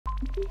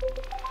This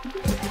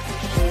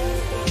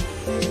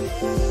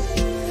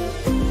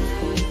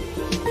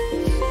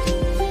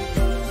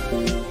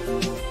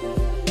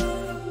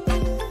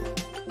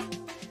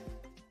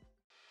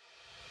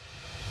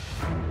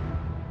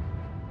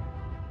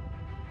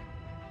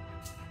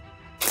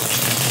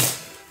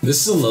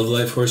is a Love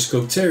Life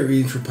Horoscope Tarot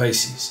reading for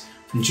Pisces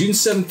from June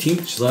 17th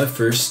to July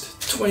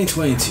 1st,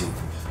 2022.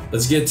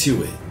 Let's get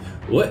to it.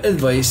 What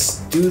advice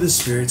do the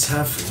spirits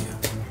have for you?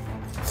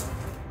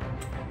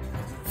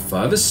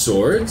 Five of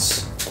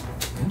Swords.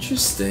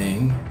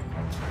 Interesting.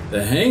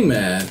 The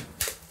Hangman.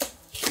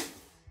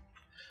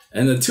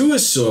 And the Two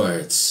of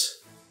Swords.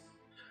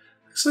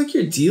 Looks like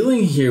you're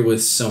dealing here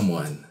with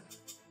someone.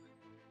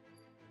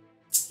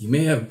 You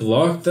may have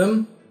blocked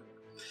them.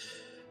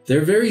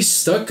 They're very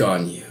stuck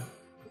on you.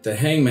 The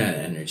Hangman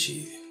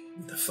energy,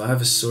 the Five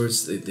of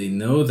Swords, they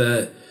know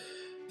that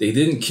they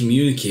didn't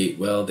communicate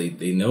well.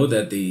 They know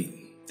that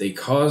they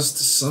caused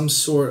some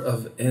sort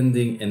of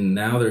ending and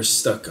now they're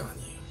stuck on you.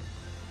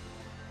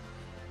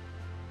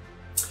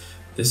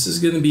 This is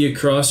going to be a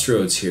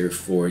crossroads here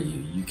for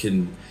you. You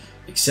can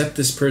accept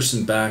this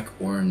person back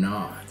or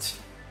not.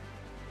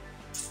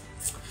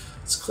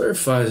 Let's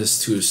clarify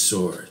this Two of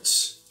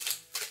Swords.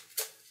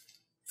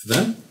 For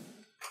them,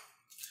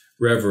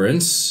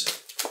 reverence.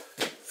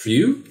 For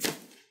you,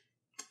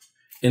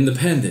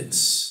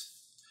 independence.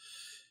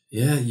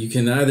 Yeah, you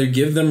can either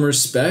give them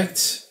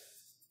respect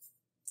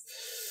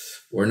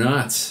or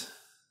not.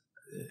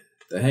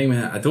 The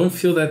Hangman, I don't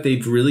feel that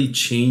they've really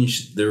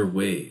changed their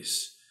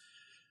ways.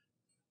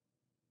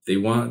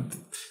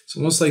 It's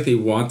almost like they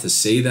want to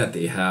say that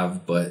they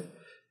have, but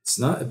it's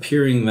not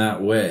appearing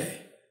that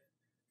way.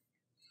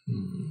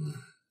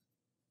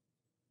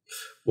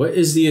 What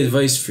is the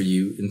advice for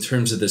you in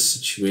terms of this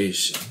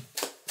situation?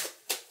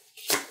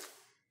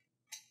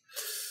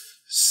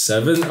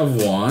 Seven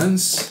of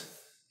Wands,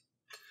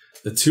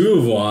 the Two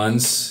of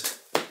Wands,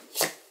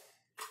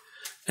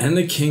 and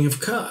the King of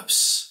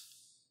Cups.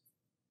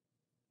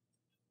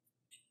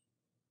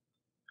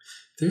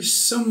 There's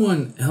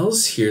someone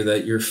else here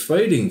that you're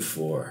fighting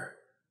for.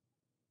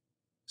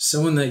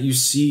 Someone that you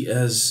see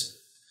as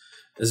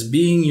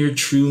being your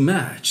true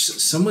match.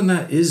 Someone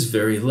that is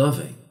very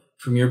loving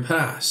from your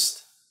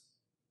past.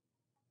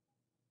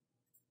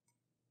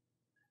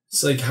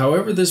 It's like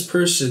whoever this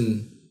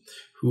person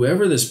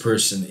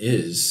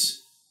is,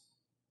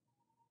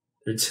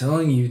 they're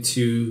telling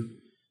you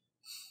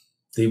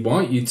they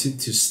want you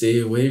to stay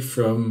away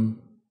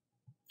from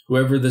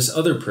whoever this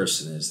other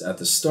person is at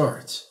the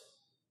start.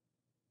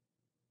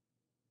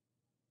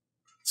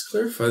 Let's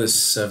clarify the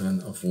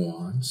Seven of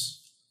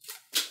Wands.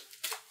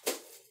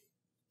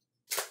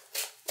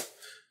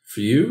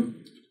 For you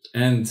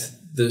and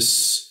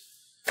this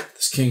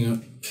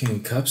King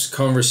of Cups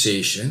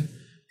conversation,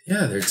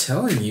 yeah, they're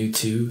telling you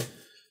to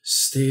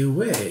stay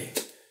away.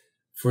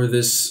 For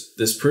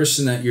this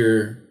person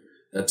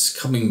that's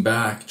coming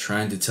back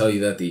trying to tell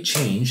you that they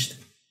changed.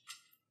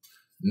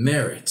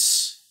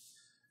 Merits.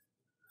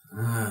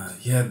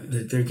 Yeah,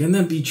 they're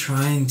gonna be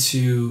trying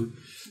to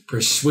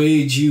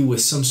persuade you with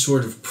some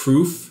sort of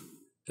proof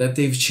that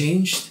they've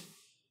changed.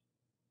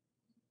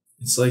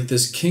 It's like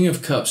this King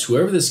of Cups,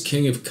 whoever this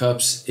King of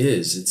Cups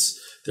is,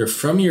 they're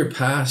from your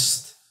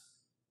past.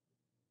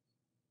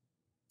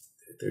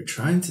 They're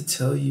trying to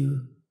tell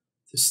you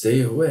to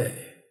stay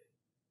away.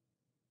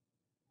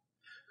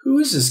 Who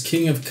is this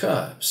King of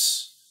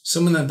Cups?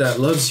 Someone that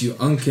loves you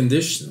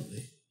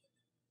unconditionally.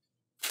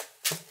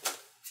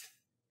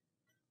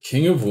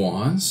 King of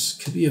Wands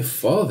could be a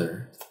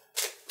father.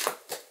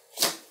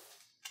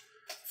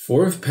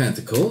 Four of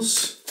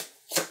Pentacles.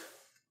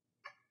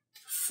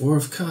 Four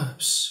of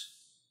Cups.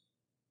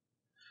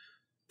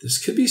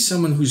 This could be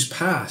someone who's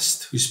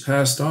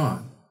passed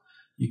on.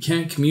 You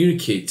can't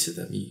communicate to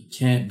them. You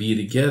can't be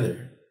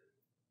together.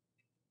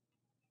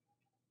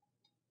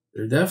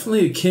 They're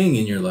definitely a king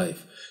in your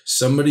life.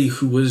 Somebody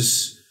who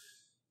was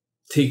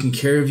taking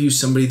care of you,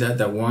 somebody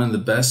that wanted the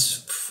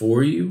best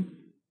for you.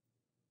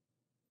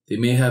 They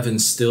may have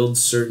instilled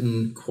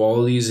certain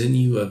qualities in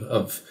you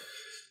of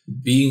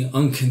being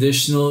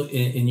unconditional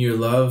in your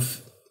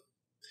love,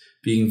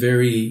 being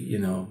very,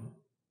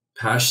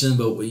 passionate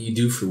about what you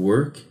do for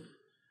work.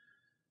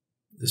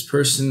 This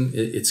person,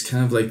 it's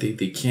kind of like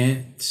they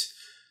can't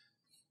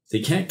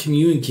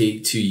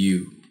communicate to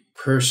you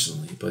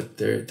personally, but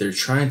they're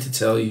trying to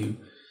tell you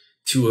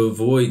to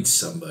avoid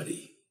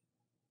somebody.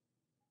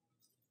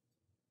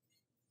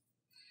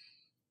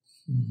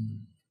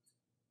 Let's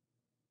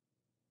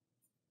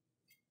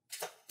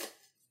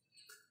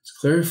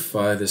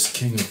clarify this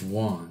King of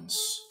Wands.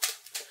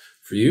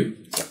 For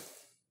you,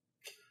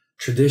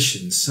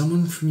 tradition,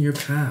 someone from your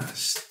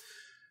past.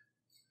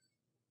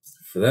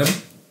 For them,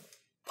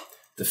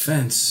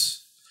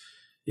 defense.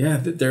 Yeah,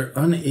 that they're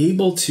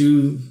unable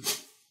to.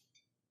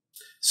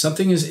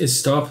 Something is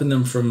stopping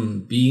them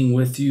from being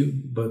with you,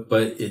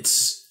 but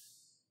it's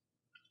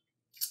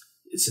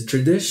a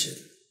tradition.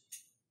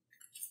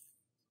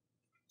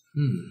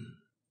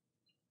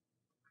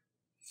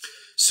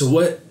 So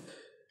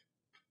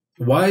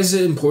why is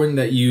it important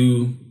that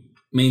you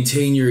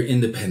maintain your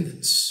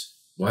independence.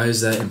 Why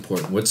is that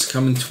important? What's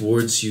coming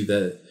towards you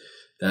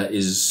that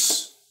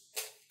is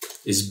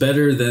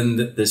better than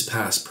this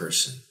past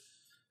person?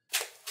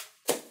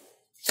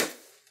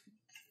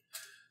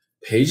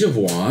 Page of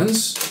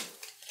Wands,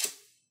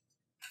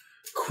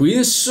 Queen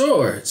of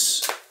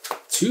Swords,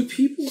 2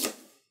 people,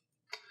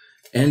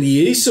 and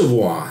the Ace of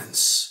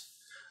Wands,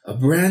 a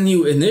brand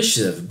new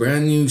initiative,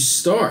 brand new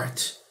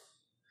start.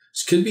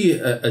 This could be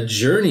a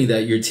journey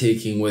that you're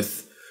taking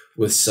with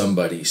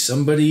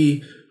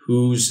somebody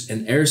who's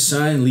an air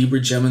sign, Libra,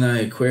 Gemini,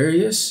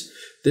 Aquarius.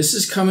 This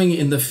is coming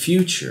in the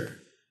future.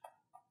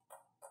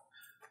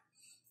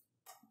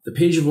 The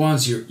Page of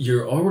Wands,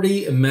 you're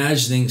already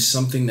imagining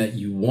something that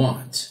you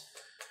want.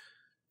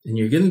 And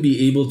you're going to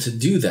be able to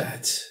do that.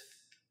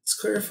 Let's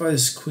clarify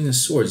this Queen of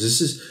Swords.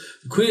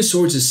 The Queen of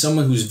Swords is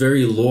someone who's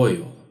very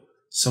loyal,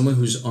 someone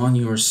who's on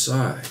your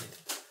side.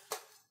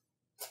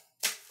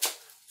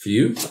 For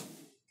you,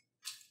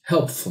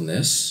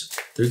 helpfulness.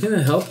 They're going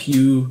to help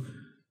you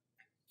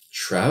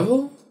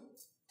travel.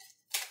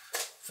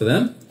 For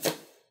them,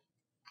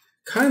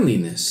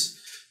 kindliness.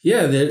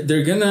 Yeah,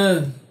 they're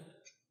gonna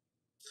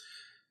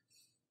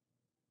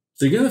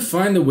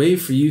find a way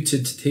for you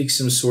to take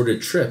some sort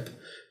of trip.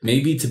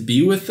 Maybe to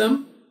be with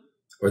them,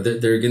 or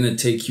that they're going to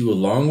take you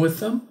along with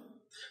them.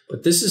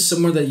 But this is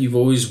somewhere that you've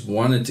always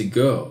wanted to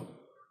go.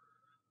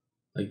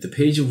 Like the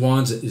Page of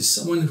Wands is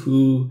someone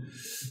who,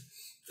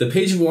 the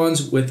Page of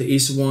Wands with the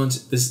Ace of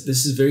Wands, this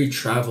is very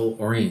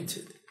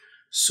travel-oriented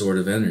sort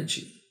of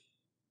energy.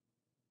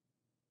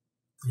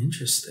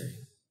 Interesting.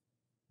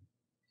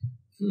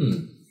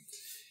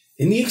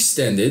 In the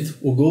extended,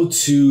 we'll go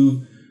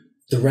to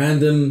the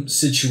random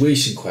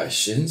situation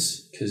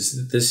questions,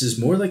 because this is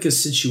more like a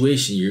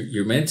situation.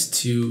 You're meant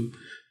to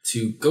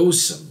go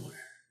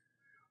somewhere.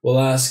 We'll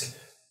ask,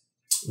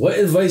 what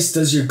advice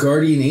does your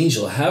guardian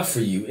angel have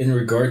for you in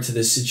regard to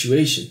this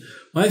situation?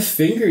 My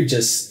finger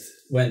just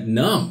went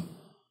numb.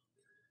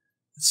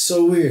 It's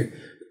so weird.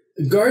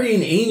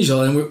 Guardian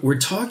angel, and we're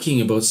talking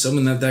about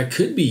someone that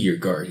could be your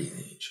guardian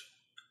angel.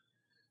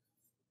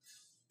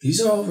 These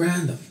are all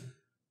random.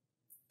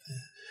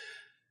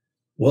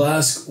 We'll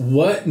ask,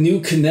 what new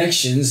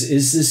connections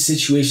is this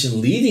situation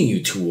leading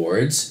you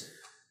towards?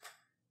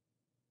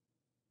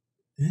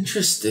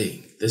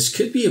 Interesting. This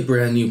could be a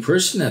brand new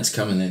person that's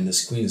coming in,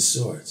 this Queen of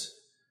Swords.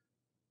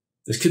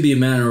 This could be a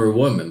man or a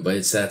woman, but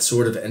it's that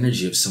sort of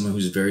energy of someone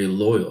who's very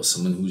loyal,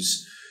 someone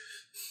who's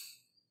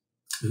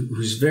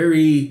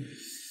very,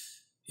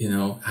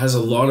 has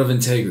a lot of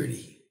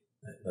integrity.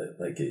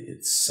 Like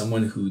it's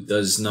someone who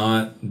does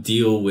not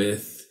deal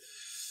with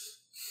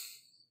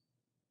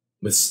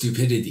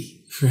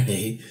stupidity,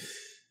 right?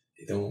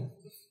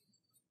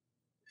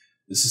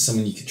 This is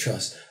someone you can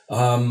trust.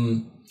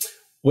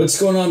 What's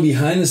going on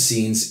behind the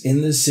scenes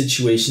in this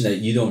situation that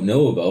you don't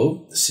know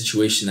about, the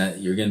situation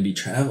that you're going to be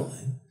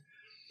traveling?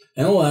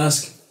 And we'll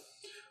ask,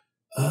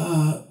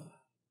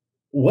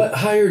 what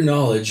higher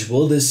knowledge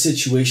will this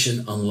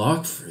situation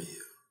unlock for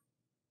you?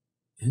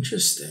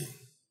 Interesting.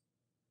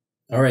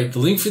 All right, the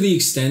link for the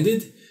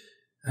extended,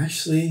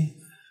 actually,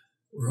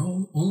 we're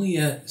only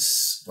at,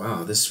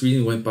 wow, this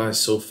reading went by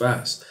so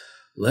fast.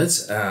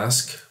 Let's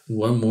ask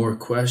one more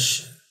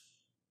question.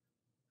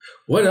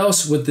 What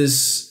else would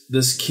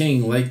this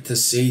king like to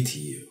say to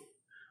you?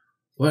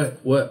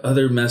 What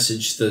other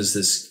message does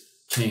this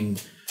king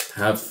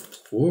have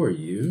for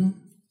you?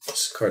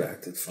 This card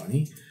acted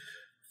funny.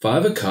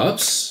 5 of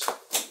Cups.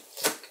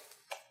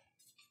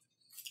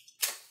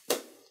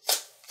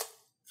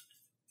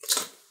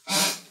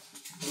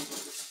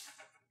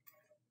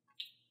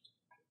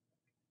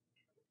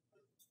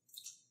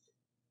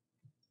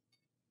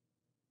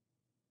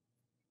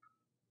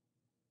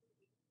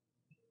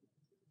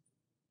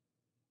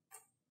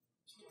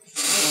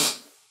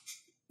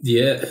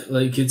 Yeah,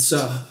 like it's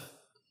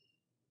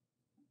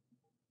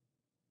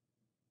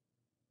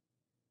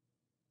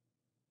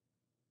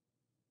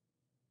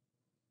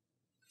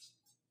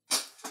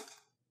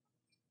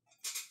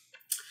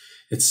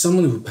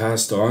someone who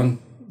passed on.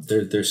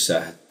 They're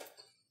sad.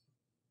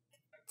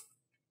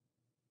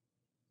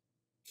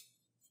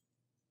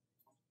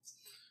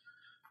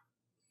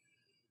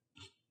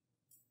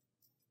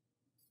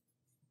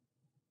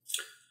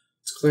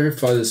 Let's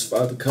clarify this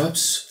 5 of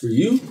Cups for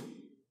you.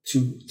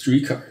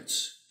 3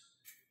 cards.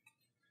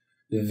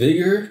 The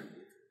vigor,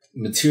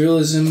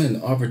 materialism,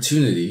 and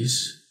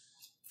opportunities.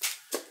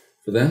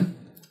 For them,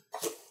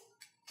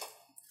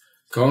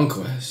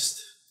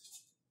 conquest.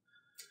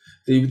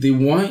 They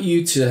want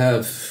you to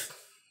have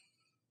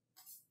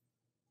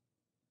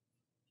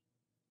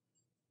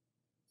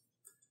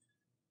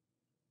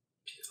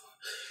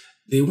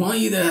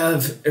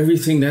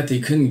everything that they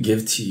couldn't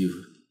give to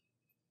you,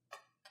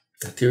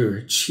 that they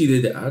were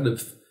cheated out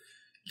of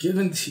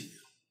giving to you.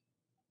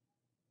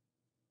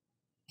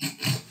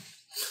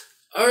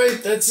 All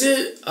right, that's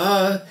it.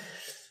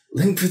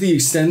 Link for the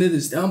extended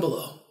is down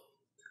below.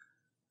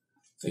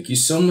 Thank you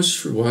so much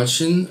for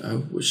watching. I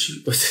wish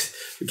you...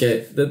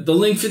 Okay, the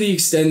link for the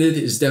extended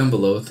is down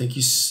below. Thank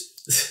you.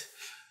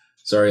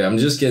 Sorry, I'm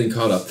just getting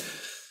caught up.